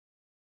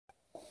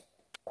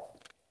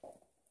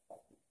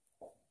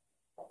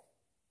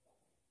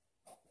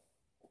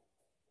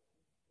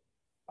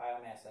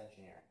BioMass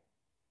Engineering.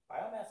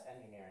 BioMass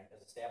Engineering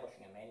is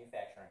establishing a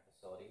manufacturing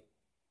facility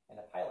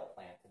and a pilot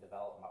plant to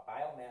develop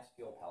biomass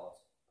fuel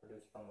pellets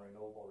produced from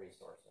renewable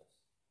resources.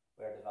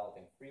 We are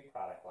developing 3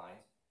 product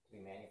lines to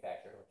be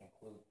manufactured, which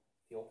include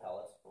fuel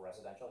pellets for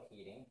residential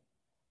heating,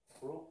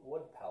 fruit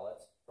wood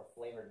pellets for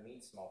flavored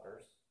meat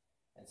smokers,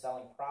 and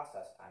selling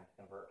process time to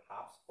convert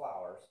hops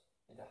flowers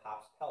into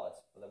hops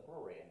pellets for the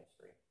brewery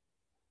industry.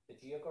 The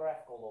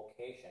geographical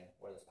location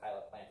where this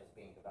pilot plant is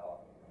being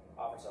developed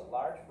offers a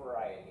large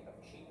variety of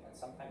cheap and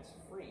sometimes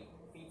free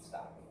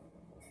feedstock.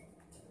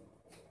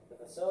 The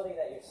facility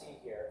that you see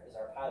here is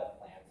our pilot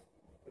plant,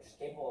 which is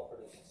capable of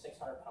producing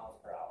 600 pounds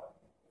per hour.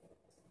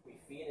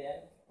 We feed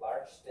in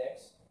large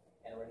sticks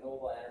and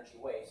renewable energy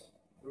waste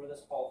through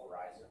this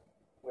pulverizer,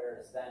 where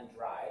it is then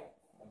dried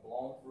and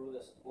blown through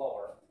this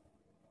blower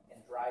and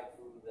dried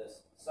through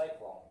this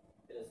cyclone.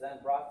 It is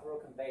then brought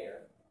through a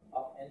conveyor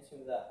up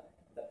into the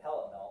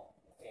pellet mill,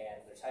 and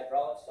there's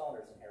hydraulic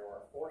cylinders in here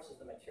where it forces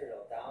the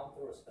material down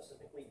through a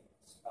specifically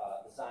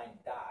designed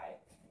die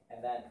and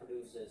then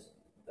produces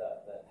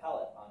the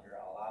pellet under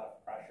a lot of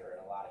pressure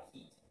and a lot of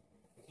heat.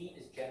 The heat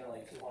is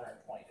generally 220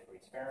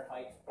 degrees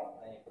Fahrenheit,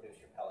 and then you produce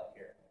your pellet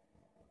here.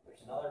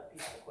 There's another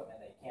piece of equipment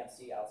that you can't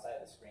see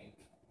outside of the screen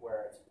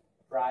where it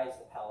dries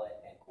the pellet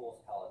and cools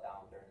the pellet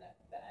down during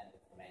the end of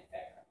the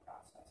manufacturing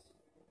process.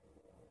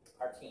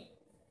 Our team.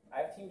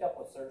 I have teamed up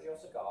with Sergio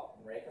Segal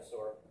and Ray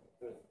Kasur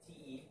through the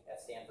TE at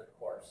Stanford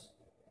course.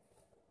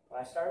 When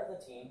I started the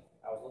team,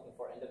 I was looking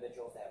for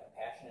individuals that have a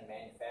passion in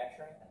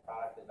manufacturing and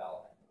product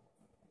development.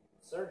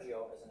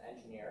 Sergio is an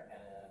engineer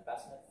and an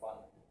investment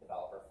fund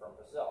developer from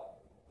Brazil.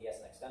 He has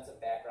an extensive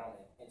background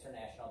in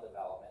international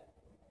development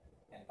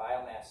and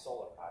biomass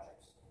solar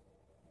projects.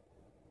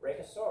 Ray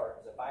Kasur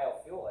is a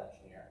biofuel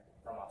engineer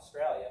from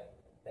Australia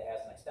that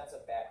has an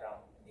extensive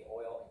background in the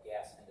oil and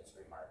gas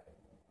industry market.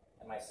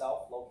 And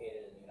myself,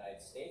 located in the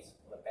United States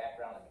with a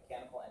background in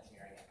mechanical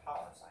engineering and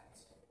power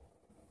science.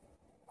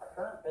 Our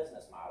current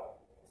business model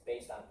is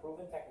based on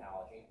proven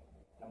technology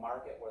in a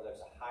market where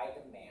there's a high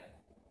demand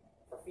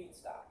for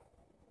feedstock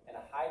and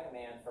a high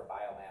demand for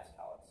biomass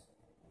pellets.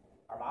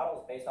 Our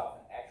model is based off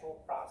an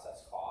actual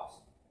process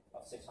cost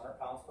of 600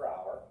 pounds per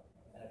hour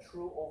and a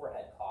true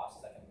overhead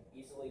cost that can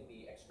easily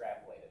be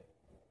extrapolated.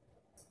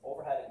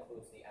 Overhead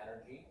includes the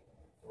energy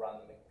to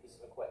run the piece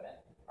of equipment,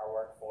 our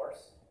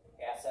workforce,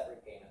 asset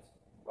repayments,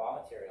 raw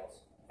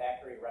materials,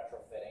 factory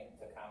retrofitting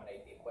to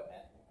accommodate the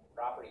equipment,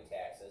 property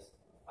taxes,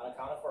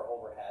 unaccounted for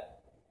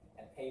overhead,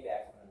 and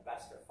payback from an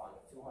investor fund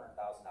of $200,000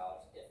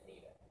 if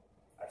needed.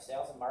 Our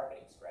sales and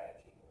marketing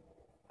strategy.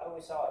 How do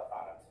we sell our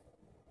product?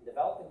 In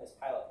developing this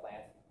pilot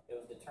plant, it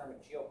was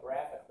determined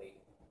geographically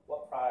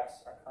what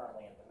products are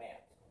currently in demand.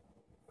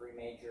 3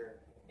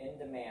 major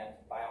in-demand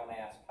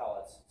biomass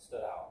pellets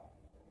stood out.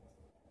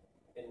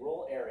 In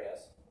rural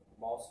areas,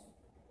 most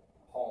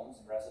homes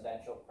and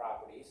residential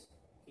properties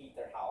heat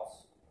their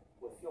house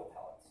with fuel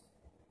pellets.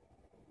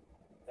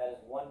 That is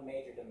one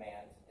major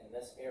demand in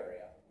this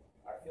area,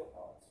 are fuel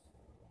pellets.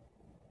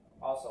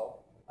 Also,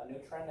 a new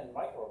trend in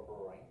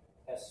microbrewing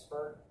has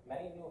spurred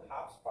many new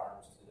hops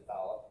farms to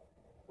develop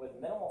with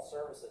minimal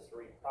services to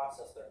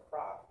reprocess their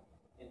crop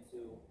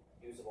into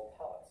usable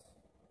pellets.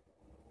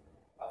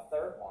 A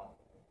third one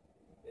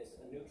is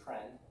a new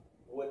trend,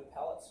 wood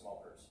pellet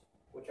smokers,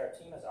 which our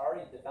team has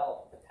already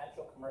developed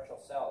potential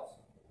commercial sales.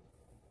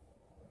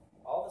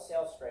 All the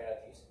sales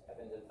strategies have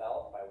been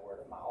developed by word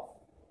of mouth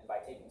and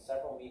by taking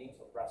several meetings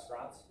with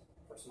restaurants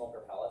for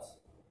smoker pellets,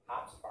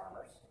 hops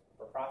farmers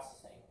for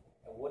processing,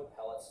 and wood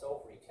pellet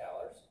stove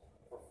retailers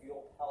for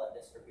fuel pellet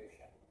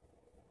distribution.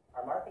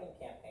 Our marketing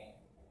campaign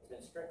has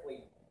been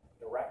strictly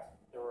direct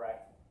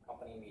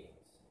company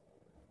meetings,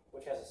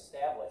 which has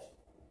established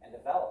and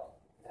developed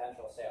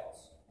potential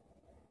sales.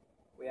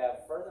 We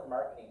have a further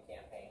marketing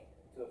campaign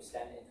to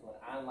extend into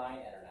an online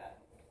internet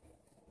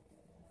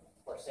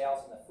for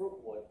sales in the fruit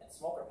wood and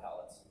smoker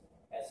pellets,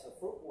 as the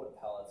fruit wood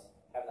pellets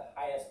have the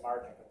highest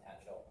margin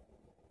potential.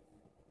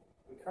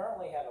 We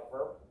currently have a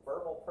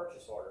verbal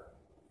purchase order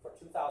for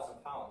 2,000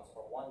 pounds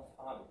or 1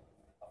 ton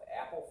of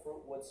apple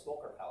fruit wood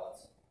smoker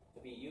pellets to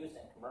be used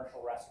in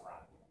commercial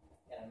restaurant.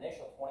 An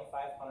initial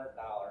 $2,500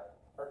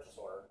 purchase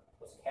order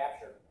was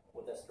captured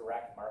with this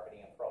direct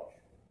marketing approach,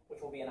 which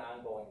will be an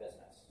ongoing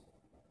business.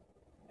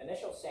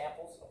 Initial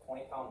samples of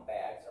 20-pound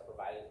bags are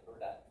provided to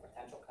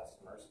potential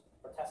customers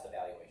for test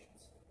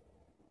evaluations.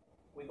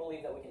 We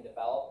believe that we can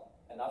develop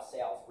enough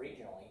sales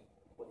regionally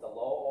with the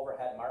low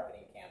overhead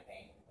marketing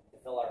campaign to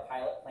fill our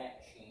pilot plant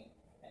machine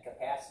and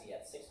capacity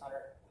at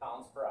 600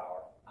 pounds per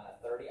hour on a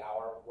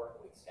 30-hour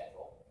work week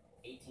schedule,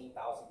 18,000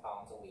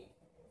 pounds a week,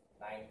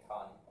 9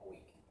 ton a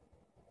week.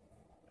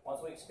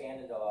 Once we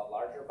expand into a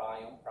larger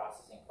volume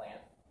processing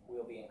plant, we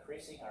will be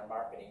increasing our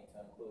marketing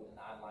to include an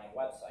online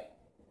website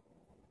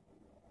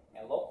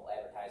and local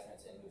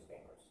advertisements in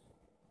newspapers.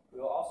 We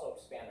will also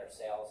expand our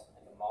sales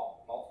into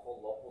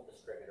multiple local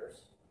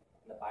distributors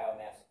in the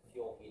biomass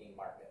fuel heating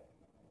market.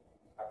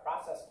 Our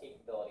process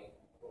capability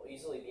will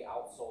easily be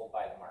outsold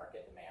by the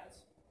market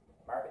demands.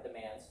 Market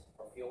demands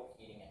for fuel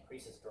heating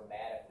increases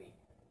dramatically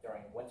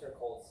during winter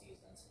cold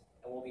seasons,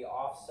 and and will be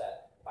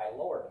offset by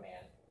lower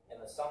demand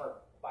in the summer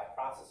by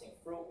processing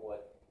fruit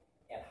wood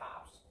and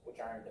hops,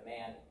 which are in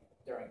demand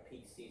during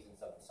peak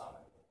seasons of the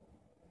summer.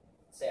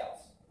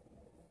 Sales.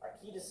 Our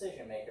key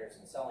decision makers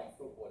in selling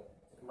fruit wood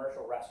to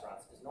commercial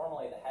restaurants is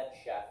normally the head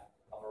chef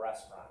of a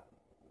restaurant.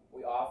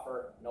 We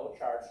offer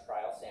no-charge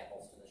trial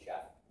samples to the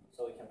chef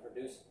so he can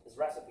produce his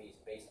recipes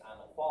based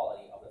on the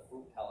quality of the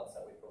fruit pellets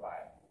that we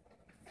provide.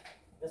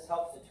 This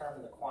helps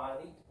determine the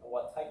quantity and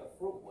what type of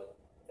fruit wood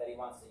that he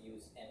wants to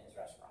use in his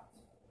restaurants.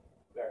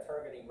 We are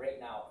targeting right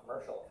now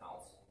commercial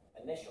accounts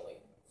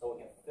initially so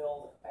we can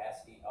fill the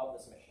capacity of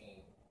this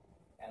machine,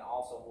 and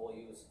also we'll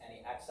use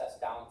any excess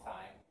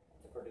downtime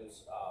to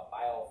produce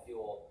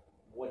biofuel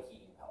wood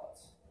heating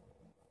pellets.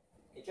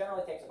 It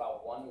generally takes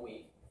about 1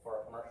 week for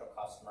a commercial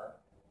customer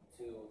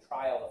to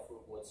trial the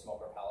fruit wood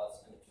smoker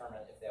pellets and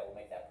determine if they will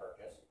make that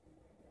purchase.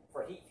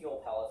 For heat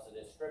fuel pellets, the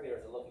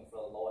distributors are looking for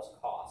the lowest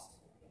cost,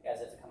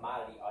 as it's a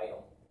commodity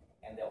item,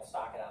 and they'll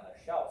stock it on their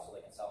shelves so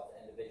they can sell it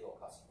to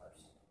individual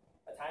customers.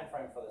 The time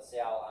frame for the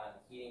sale on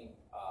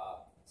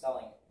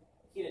selling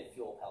heated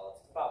fuel pellets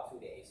is about 2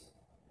 days.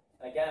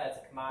 And again, it's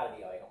a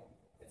commodity item.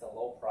 It's a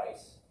low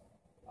price.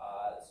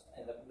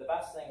 And the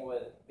best thing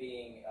with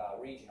being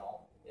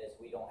regional is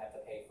we don't have to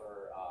pay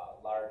for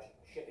large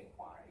shipping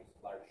quantities,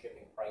 large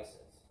shipping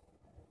prices.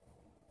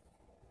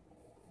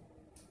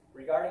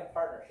 Regarding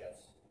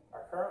partnerships,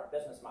 our current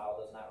business model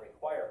does not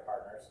require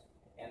partners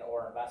and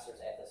or investors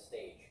at this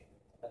stage.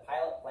 The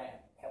pilot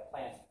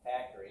plant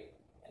factory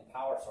and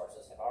power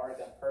sources have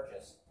already been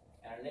purchased,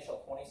 and an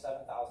initial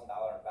 $27,000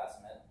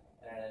 investment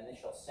and an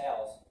initial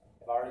sales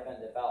have already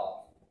been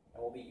developed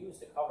and will be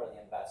used to cover the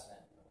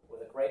investment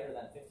with a greater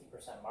than 50%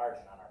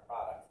 margin on our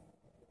product.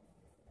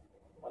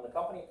 When the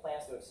company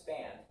plans to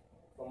expand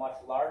to a much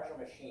larger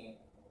machine,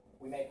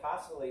 we may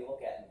possibly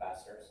look at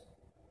investors,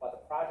 but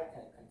the project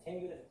can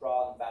continue to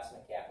draw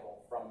investment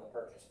capital from the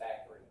purchase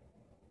factory.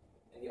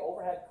 In the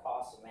overhead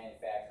costs of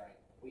manufacturing,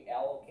 we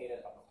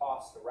allocated a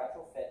cost to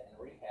retrofit and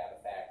rehab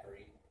a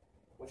factory,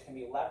 which can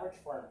be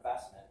leveraged for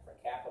investment for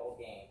capital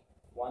gain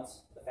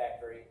once the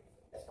factory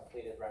has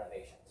completed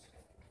renovations.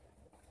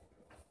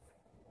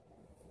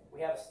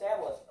 We have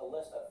established a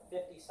list of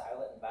 50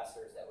 silent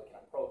investors that we can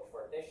approach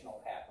for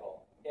additional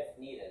capital if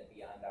needed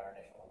beyond our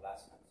initial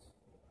investments.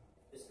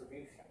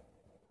 Distribution.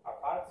 Our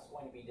product is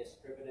going to be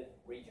distributed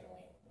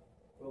regionally.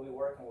 We'll be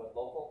working with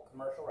local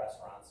commercial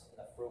restaurants in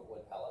the fruit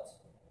wood pellets,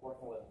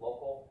 working with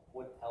local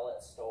wood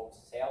pellet stove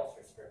sales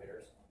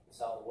distributors to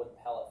sell the wood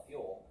pellet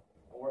fuel,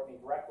 and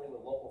working directly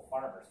with local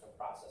farmers to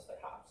process their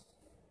hops.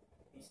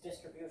 These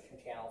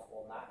distribution channels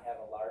will not have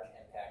a large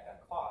impact on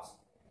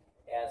cost,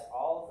 as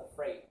all of the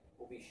freight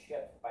will be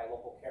shipped by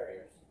local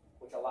carriers,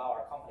 which allow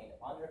our company to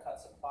undercut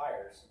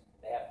suppliers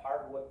that have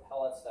hardwood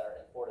pellets that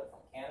are imported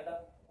from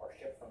Canada or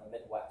shipped from the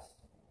Midwest.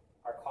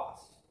 Our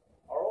costs.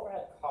 Our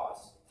overhead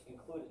costs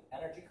include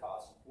energy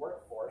costs,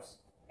 workforce,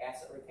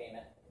 asset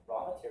repayment,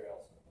 raw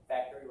materials,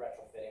 factory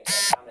retrofitting,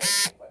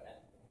 accommodation equipment,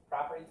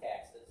 property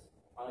taxes,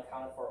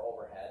 unaccounted for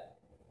overhead,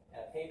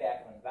 and a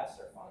payback of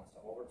investor funds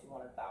of over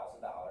 $200,000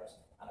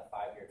 on a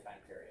 5-year time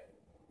period.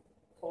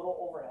 Total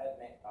overhead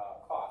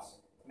costs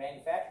to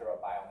manufacture a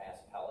biomass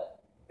pellet,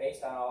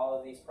 based on all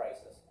of these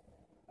prices,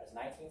 is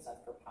 19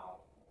 cents per pound,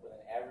 with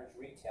an average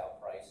retail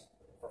price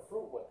for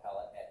fruit wood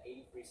pellet at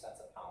 83 cents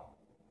a pound,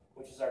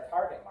 which is our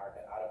target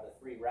market out of the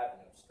 3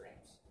 revenue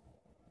streams.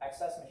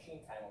 Excess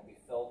machine time will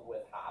be filled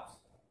with hops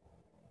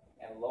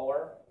and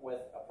lower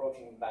with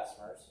approaching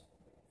investors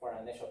for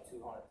an initial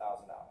 $200,000.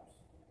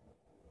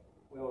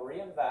 We will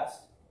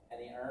reinvest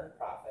any earned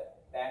profit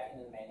back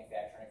into the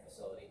manufacturing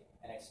facility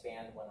and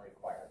expand when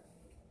required.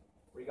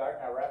 Regarding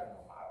our revenue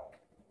model,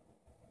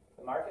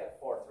 the market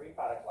for 3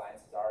 product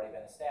lines has already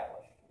been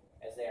established,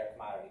 as they are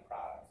commodity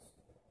products,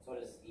 so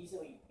it is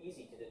easy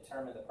to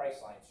determine the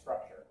price line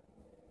structure.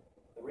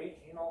 The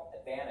regional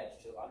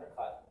advantage to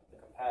undercut the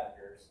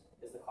competitors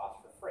is the cost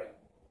for freight,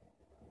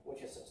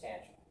 which is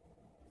substantial.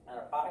 On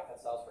a product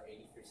that sells for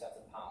 83 cents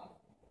a pound,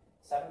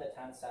 7 to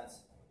 10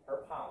 cents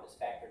per pound is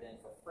factored in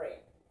for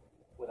freight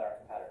with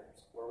our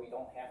competitors, where we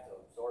don't have to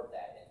absorb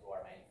that into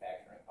our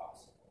manufacturing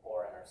costs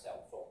or in our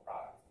sold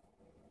product.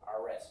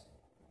 Our risk.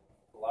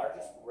 The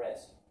largest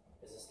risk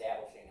is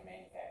establishing a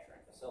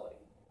manufacturing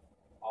facility.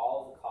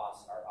 All of the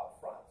costs are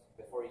upfront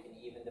before you can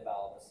even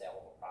develop a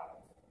saleable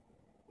product.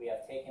 We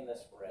have taken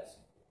this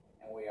risk,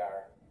 and we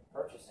are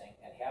purchasing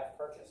and have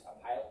purchased a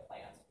pilot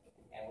plant,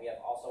 and we have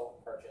also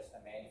purchased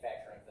a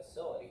manufacturing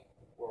facility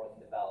where we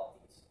can develop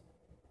these.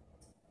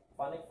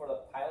 Funding for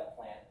the pilot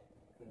plant,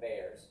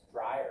 conveyors,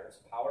 dryers,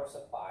 power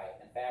supply,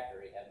 and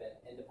factory have been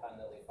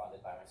independently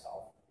funded by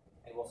myself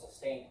and will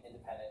sustain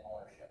independent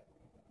ownership.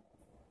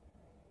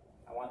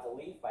 I want to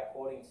leave by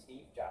quoting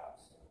Steve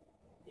Jobs.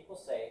 People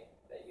say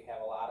that you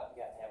have to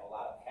have a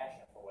lot of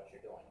passion for what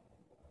you're doing,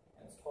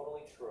 and it's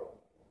totally true.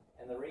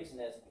 And the reason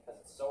is because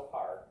it's so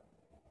hard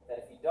that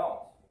if you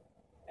don't,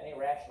 any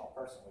rational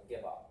person would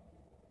give up.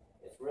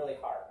 It's really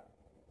hard.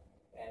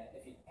 And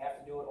if you have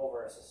to do it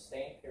over a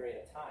sustained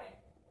period of time,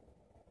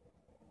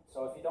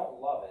 so if you don't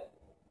love it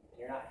and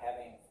you're not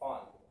having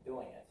fun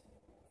doing it,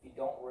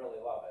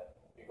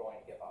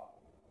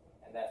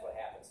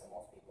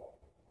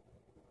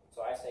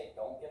 So I say